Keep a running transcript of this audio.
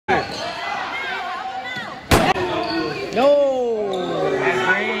No.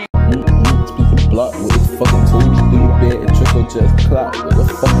 Speaking block with his fucking tools. Do you bet and trickle just clock with a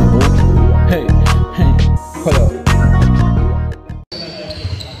fucking move? Hey, hold up.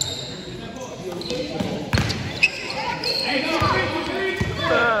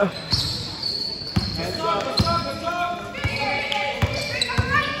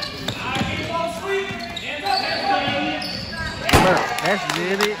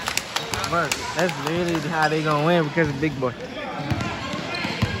 That's literally how they gonna win because of big boy.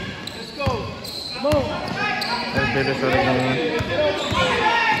 Let's go. Come on. That's better so they gonna win.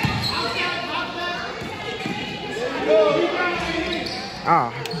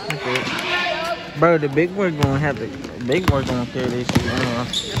 Ah, bro, the big boy gonna have to. Big boy gonna carry this shit. Get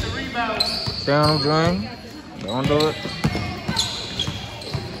the rebound. Stay on the drain. Don't do it.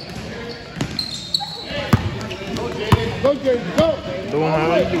 Go, Jaden, go. Doing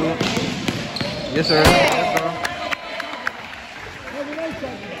how you do it. Yes, sir. Yes, sir.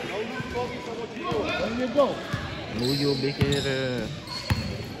 There you go. Move your big head.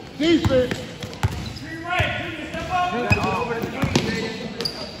 Defense.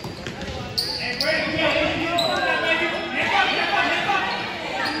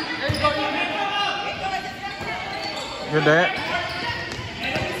 You're that.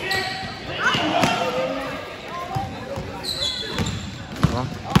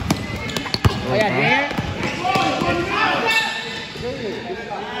 Oh yeah, there.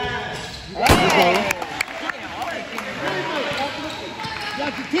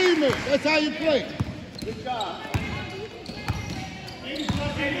 Got your teammates. That's how you play. Good job.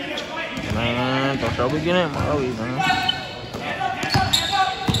 Man, don't y'all be getting it, man.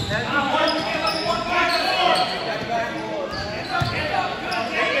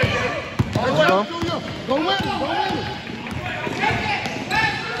 Let's go. Go win it. Go win it.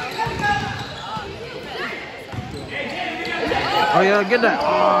 Oh yeah, get that.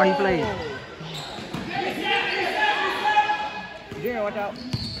 Oh, he played. Junior, watch out.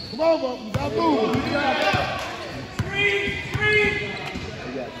 Come on, you gotta move.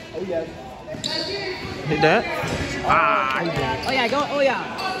 Oh yeah. Hit that. Ah, he did. Oh yeah, go. Oh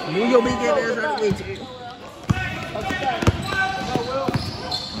yeah. Move your big head ass right away.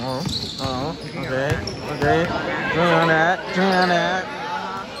 Okay. Join on that. Get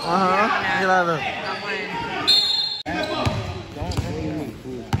out of there.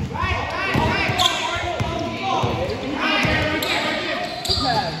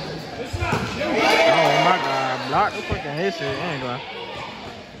 Oh my God, block the fucking head shit. Ain't gonna.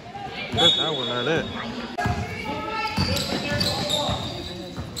 That was like that.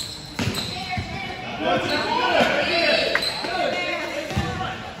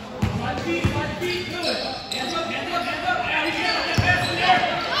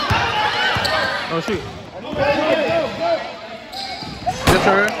 Oh shoot. That's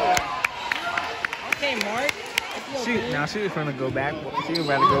her. Okay, Mark. Shoot. Now she was trying to go back. She was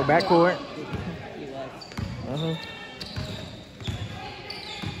about to go backcourt.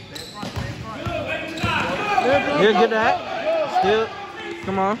 Yeah, get that. Still.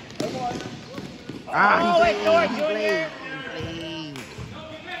 Come on. Ah, he played.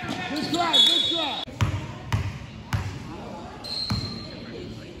 Good try.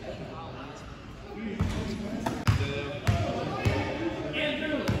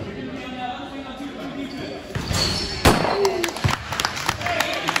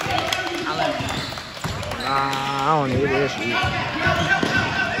 I don't need this shit.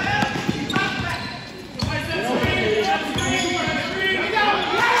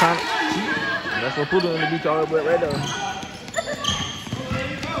 That's what put it in the beach all the way right there.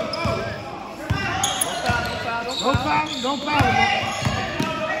 Don't foul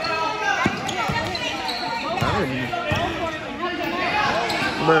him.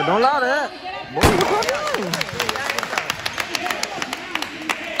 Bro, don't allow that. Boy, what you doing?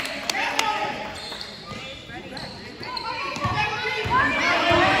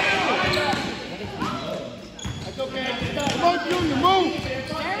 Come on, Junior, move.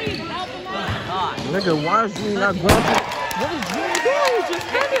 Nigga, why is you not going to? What is you doing? Just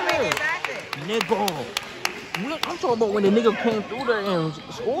standing there. Nigga. I'm talking about when the nigga came through there and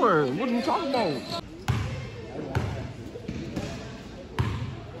scored. What are you talking about?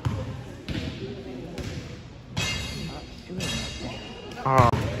 I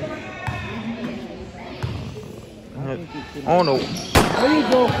don't know. There you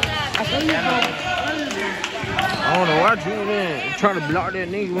go. I don't know why Drew didn't try to block that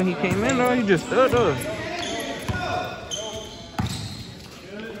nigga when he came in though. He just stood up.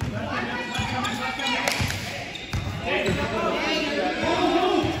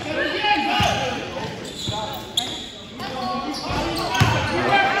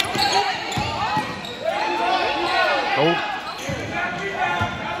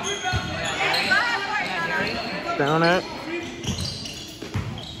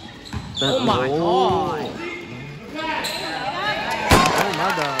 Oh my god. Oh my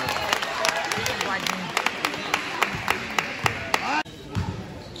god.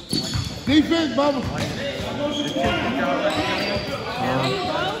 Defense, Bubba.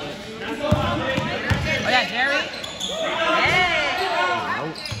 Oh yeah, Jerry.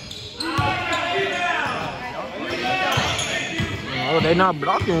 Oh, they not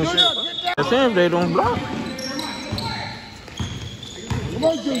blocking shit. The same, they don't block. Come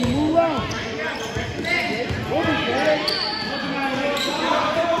on, Junior, move around. Move it, man.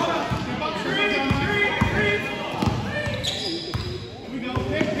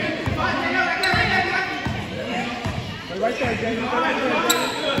 Right there, Jamie. Right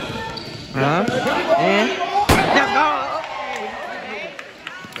there, Huh? And let's go.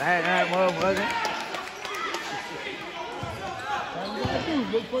 That motherfucker. All you gotta do,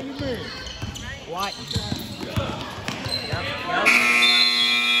 look for your man. What?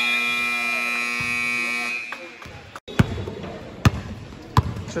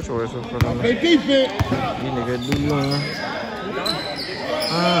 Situation for them. Play defense. You nigga do you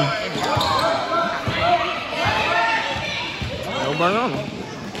nobody on him.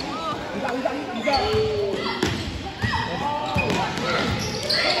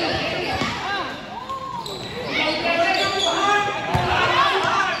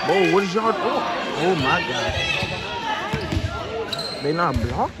 Oh, what is y'all doing? Oh my god. They not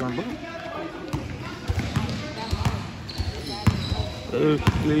blocking, bro.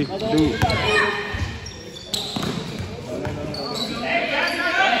 Please do.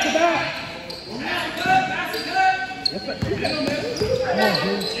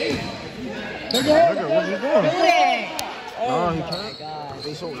 What you doing? No, he can't.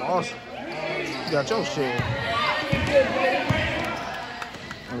 They so lost. You got your shit.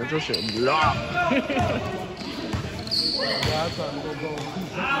 You got your shit blocked.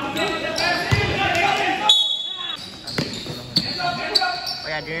 Oh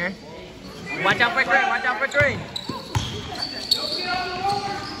yeah, Junior. Watch out for three. Watch out for three.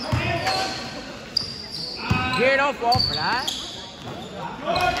 Junior, don't fall for that.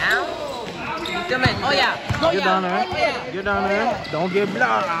 Now. Come in. Oh yeah. Get down there. Get down there. Don't get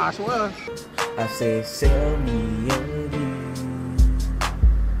blocked, I swear. I say, sell me again.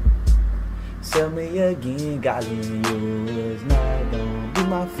 Sell me again, got me yours. Now don't be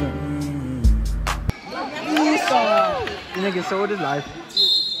my friend. The nigga sold his life.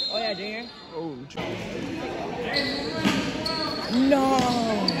 Oh yeah, Junior. Oh, No.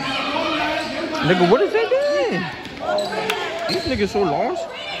 nigga, what is they doing? These niggas so lost.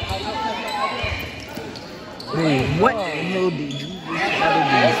 Hey, what the hell did you do?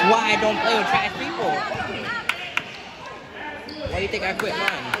 That's why I don't play with trash people. Why do you think I quit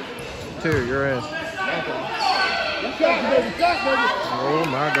mine? Tear your ass. Shot, baby. Shot, baby. Oh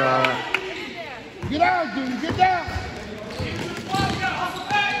my god. Get down, Junior. Get down.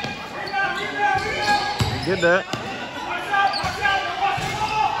 Get that.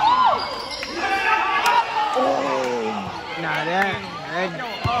 Nah, that.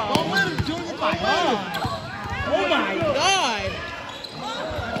 Don't win it, Junior. Oh my god.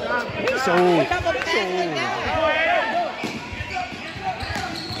 He's so.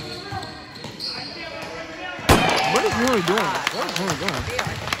 What is Junior doing? What is Junior doing?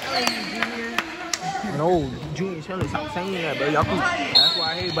 No, Junior telling stop saying that, bro. Y'all that's why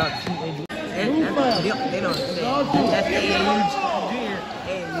I hate about shooting. They don't say that's AAU Junior.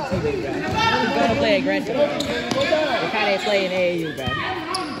 AAU team, bro. He's gonna play aggressive. Look how they play in AAU, bro.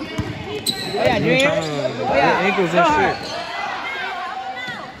 Oh yeah, Junior. Oh yeah. Ankles and shit.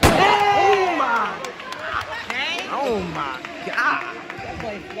 Oh my god.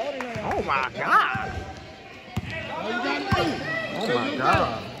 Oh my god. All you gotta do. Oh my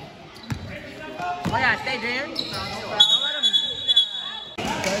god. Oh yeah, stay, Junior. Don't let him.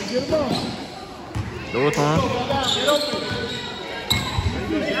 Gotta get him on. Do it to him.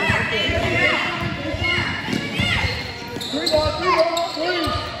 Three ball, three.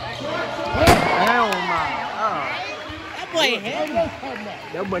 Oh my god. That boy hit him.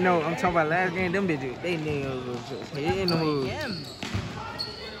 That but no, I'm talking about last game. Them bitches, they niggas was just hitting the hood.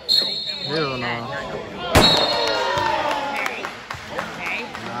 Hell no.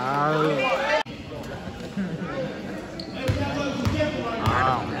 Nah.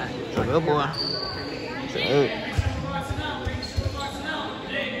 It's a good boy. It's a good.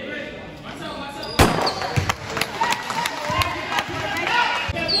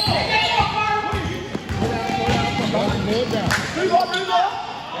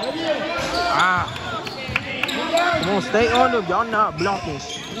 Come on, stay on them. Y'all not blocking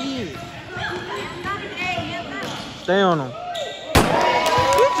shit. Stay on them.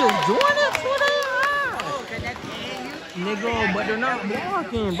 You just doing it for that? Nigga, but they're not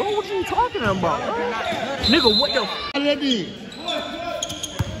blocking, bro. What you talking about, bro? Nigga, what the f?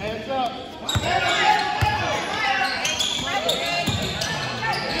 Hands up.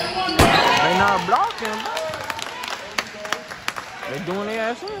 They not blocking, bro. They doing their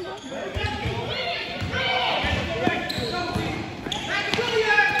ass in, bro.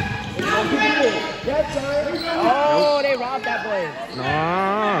 Oh, they robbed that boy.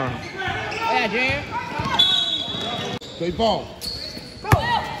 Nah. Oh, yeah, Junior. Stay ball.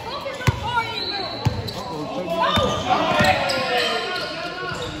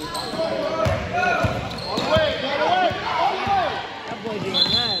 That boy doing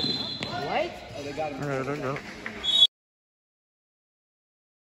mad. What? Oh, they got him. Yeah, they go.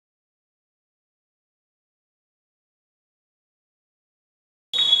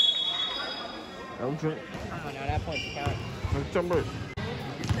 Okay. Come on now, that point to count. Let's jump it.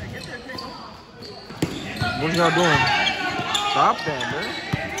 What y'all doing? Stop that, man.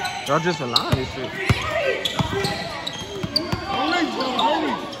 Y'all just allowing this shit.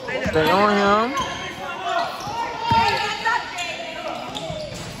 Stay on him.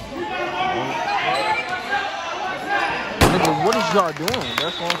 Nigga, what is y'all doing?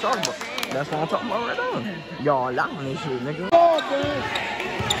 That's what I'm talking about. That's what I'm talking about right now. Y'all allowing this shit, nigga.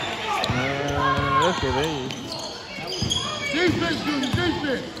 Man, that's it, eh? Defense,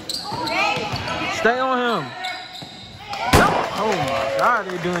 defense. Stay on him. Oh my God,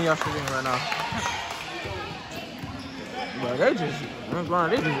 they doing y'all shit right now. But they just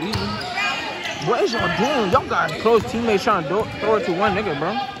easy. What is y'all doing? Y'all got close teammates trying to throw it to one nigga,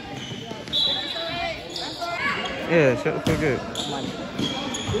 bro. Yeah, shut the fuck up.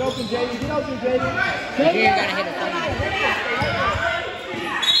 Get open, Jaden. Get open, Jaden. Junior gotta hit a funny.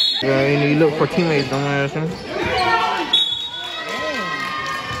 Yeah, you need to look for teammates, dumbass.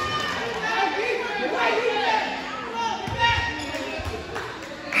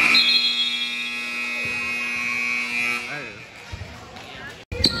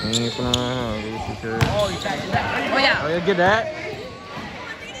 Oh, you tried to do that. Oh, yeah. Oh, yeah, get that.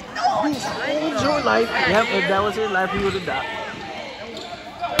 It's your life. Yep, if that was his life, he would have died.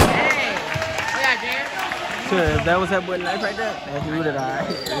 Hey. Oh, yeah, Junior. Sure, if that was that boy's life right there, he would have died.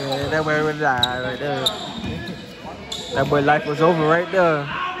 Yeah, that boy would have died right there. That boy's life was over right there.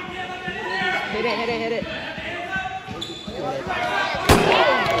 Hit it, hit it, hit it.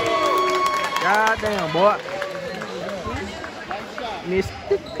 God damn, boy.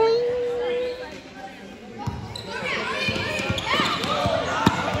 Mr. Clean.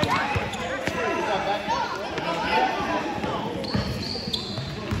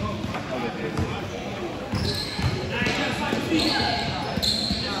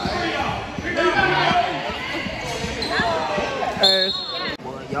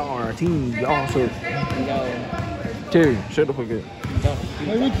 Boy, y'all are a team. Y'all so. Terry, shut the fuck up.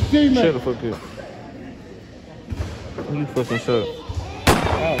 Hey, what's your team, man? Shut the fuck up. You fucking suck.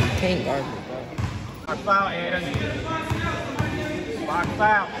 Oh, you can't guard me, bro. Box foul, Aiden. Box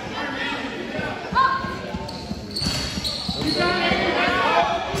foul.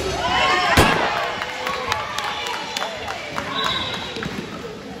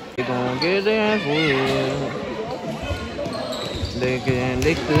 They gon' get their food. They can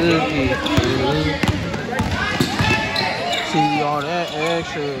lick the teeth. See all that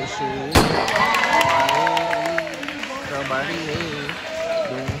extra shit. Somebody is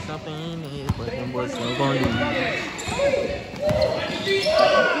doing something in it, but them boys ain't gonna do it.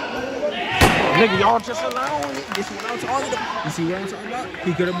 Nigga, y'all just allowing it. This is what I'm talking about. You see what I'm talking about?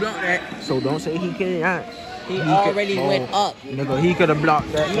 He could have blocked that. So don't say he can't. He already went up. Nigga, he could have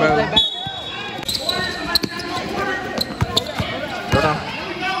blocked that, You bro. don't play back. Hold on.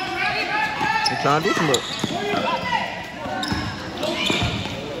 I'm trying to do some work.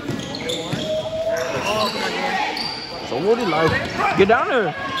 So what is life? Get down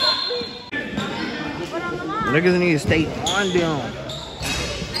there. Niggas need to stay on them.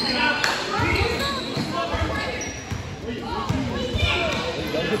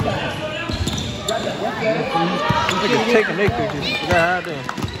 Niggas taking their pictures. Get out there.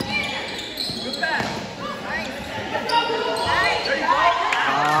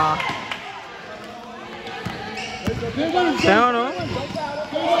 Down on.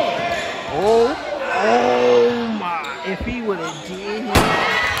 Oh my! If he would have did him,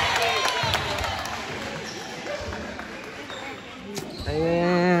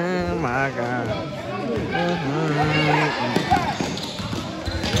 oh my God!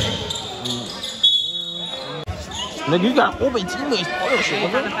 Nigga, you got open teammates for this shit,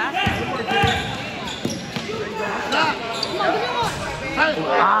 nigga.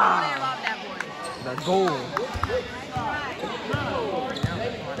 The goal.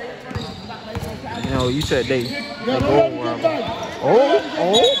 You know, you said they goal.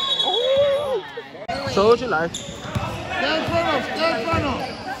 Oh. Soldier life. Stand front of.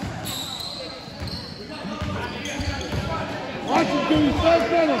 Watch it, dude. Stand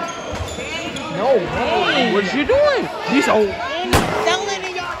front of. No way. What you doing? He's old. Selling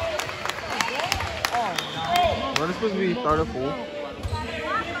in your. What is supposed to be 34?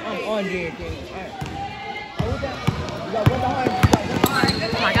 I'm on here, King. Oh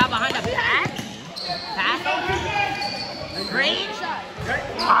my God, behind the back? Pass? Green?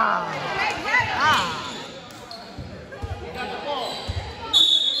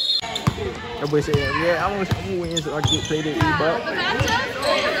 Everybody say, yeah, I'm gonna win so I can get paid at E-Buck.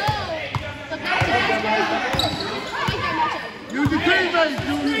 Use your teammates,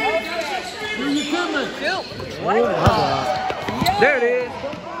 Junior. Use your teammates. Oh my God. There it is.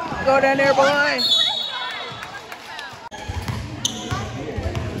 Go down there, boy.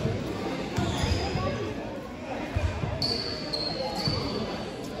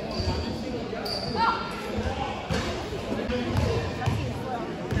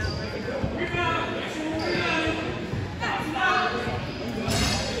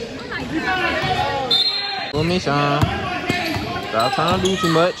 Well, me, Sean. Stop trying to do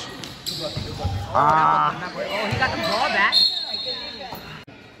too much. Oh, he got the ball back.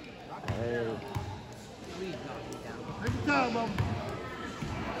 Take your time, Mama.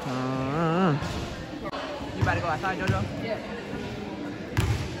 You about to go outside, JoJo? Yeah.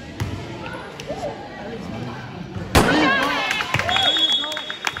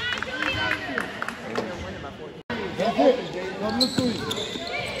 That's it. Number 3.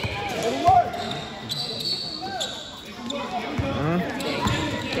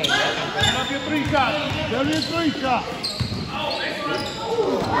 Up your 3 shots. Tell your 3 shots.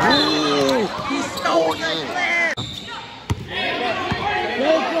 He stole your flare.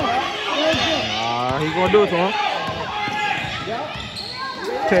 He gonna do it to him.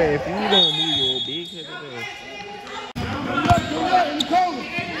 Okay, if you don't move your big head, In the corner.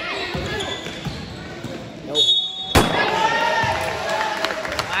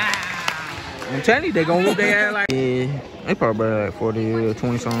 I'm telling you, they gonna whoop their ass like. Yeah, they probably like 40 or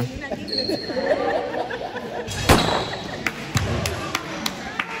 20 something.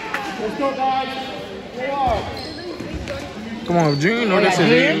 Let's go, guys. Come on, Junior, no, that's a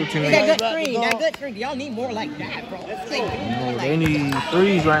That teammate. good screen. That good screen. Y'all need more like that, bro. No, they need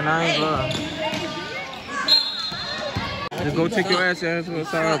threes right now. Just go take your ass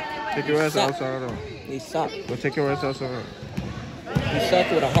outside. Take your ass outside. He suck. Go take your ass outside. He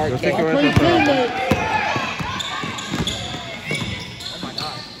sucked with a hard Go kick. take your ass outside.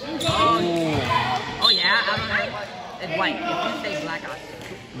 Oh yeah, I don't know. It's white. If you say black, I'll say.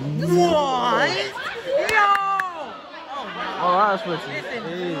 What? Yo! Oh, I was switching.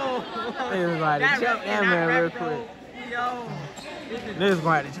 They was like, check that man real quick. Yo. They was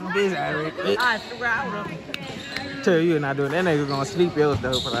going to jump his ass real quick. I swear I would have. Tell you, you're not doing that. Nigga gonna sleep else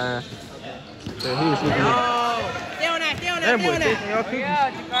though for that. So he was sleeping. Stay on that, stay on that, stay on that. Yeah,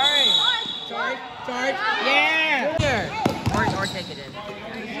 Jakari. Charge. Yeah. Or take it in.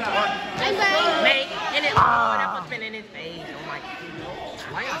 Make and it. Oh, that was been in his face. Oh my God.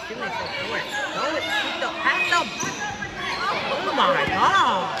 Why y'all shooting it so short? Go shoot the pass the. Oh my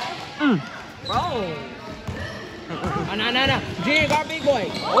God. Bro. No. Junior got big boy.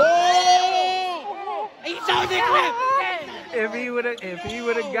 Oh! He saw the clip. If he would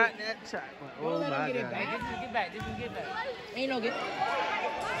have got that shot, oh my God. Get back. Ain't no get.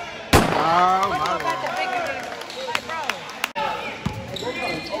 Oh my God.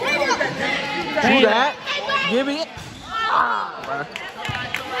 Do that. Give it.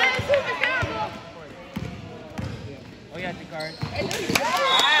 Oh yeah, the card.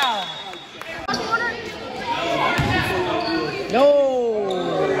 Wow. No.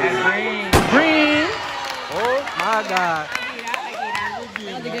 Green. Oh my God.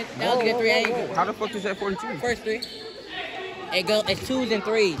 That was a good 3. How the fuck is that 42? First 3. It's 2s and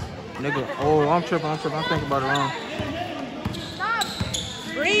 3s. Nigga, oh, I'm tripping. I'm thinking about it wrong.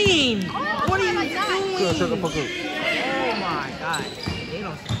 Green. What are you doing? Shut the fuck up. Oh my God. They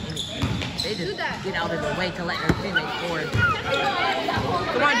don't say anything. They just get out of the way to let their teammates score.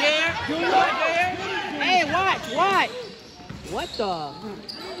 Come on, Jair. Hey, watch. What the?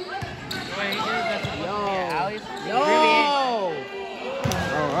 Yo.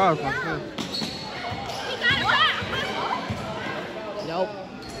 Oh, I was gonna say. Nope.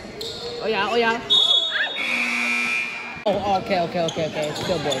 Oh yeah. Oh, okay.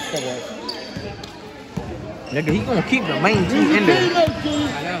 Still boy. Nigga, he gonna keep the main team in there.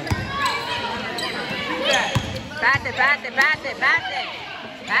 it.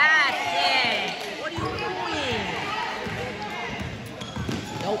 What are you doing?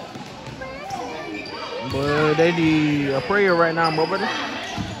 Nope. But they need a prayer right now, my brother.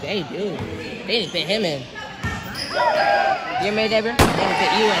 They do. They didn't fit him in. You made that, bro? They didn't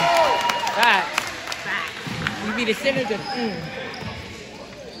fit you in. Facts. You be the center to.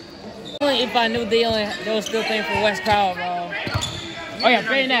 If I knew they was still playing for West Crowd, bro. Oh yeah,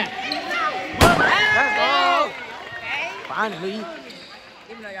 straighten that. Let's go. Finally.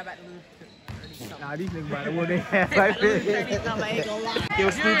 Even though y'all about to lose. Nah, these niggas about to win their ass like this. Give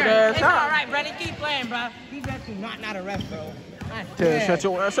a stupid ass It's shot. alright, bro. They keep playing, bro. These refs do not a ref, bro. Shut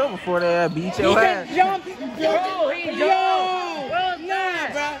your ass up before they beat your ass. He jumped.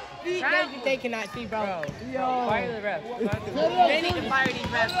 Nah, bro. They cannot see, bro. Yo. Fire the refs. They need to fire these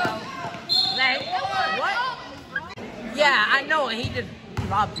refs, bro. Like, what? Yeah, I know it. He just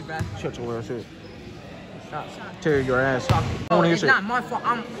robbed you, bro. Shut your ass up. Tear your ass. Oh, it's not my fault.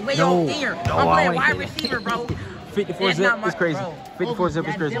 I'm way over here. I'm playing wide receiver, bro. 54 zip is crazy. 54 zip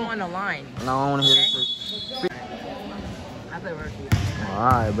is crazy. Them on the line. No, I don't want to hear this shit. I play wide receiver.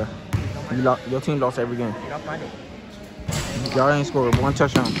 Alright, bro. Your team lost every game. Y'all find it. Y'all ain't scored one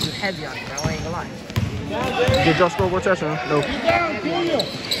touchdown. It's heavy on it, bro. I ain't gonna lie. Did y'all score one touchdown? No.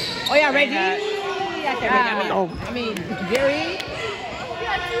 Oh, yeah, Reggie. Oh. I mean, Jerry.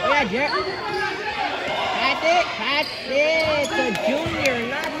 Oh, yeah, Jerry. That's it. The junior,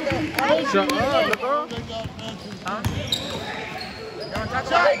 not the other. Shut up, nigga. Huh? You don't talk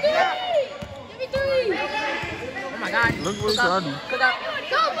about it? Give me 3. Oh, my God. Look what y'all do. Cook up.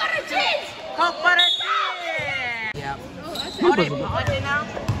 Go butter cheese. Coke butter cheese. Yeah. Oh, they punching now?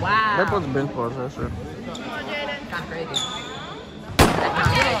 Wow. They're supposed to bench press that shit. That's kind of crazy.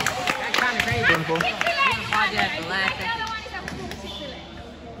 That's kind of crazy. Bench press? You can pause it at the last second.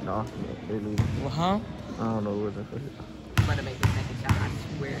 No, they lose. Well, huh? I don't know what the fuck. I'm gonna make the second shot, I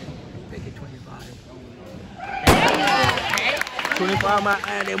swear. Make it 25. 25 my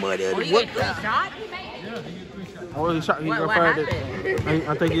ass, they money. Oh, you get 3 shots? Oh, he shot. He got What fired happened? at.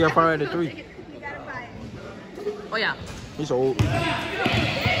 I think he got fired at 3. Oh, yeah. He's old. That's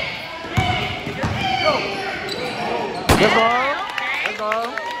all. That's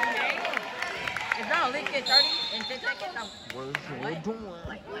all. If bro leak it 30 in 10 seconds, What is he doing?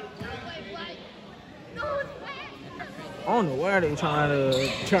 I don't know why they trying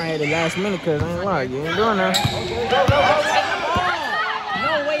at the last minute, cause I ain't like you ain't doing that.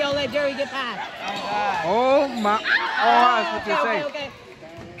 no way y'all let Jerry get past. Oh my! Oh, that's what you say. Okay.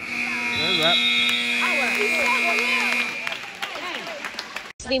 That's right.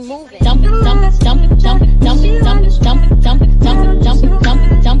 Be moving. Dump it, dump it, dump it, dump it, dump it, dump it, dump it, dump it, dump it, dump it, dump it, dump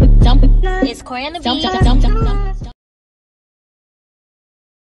it, dump it, dump it. It's Corey on the beat.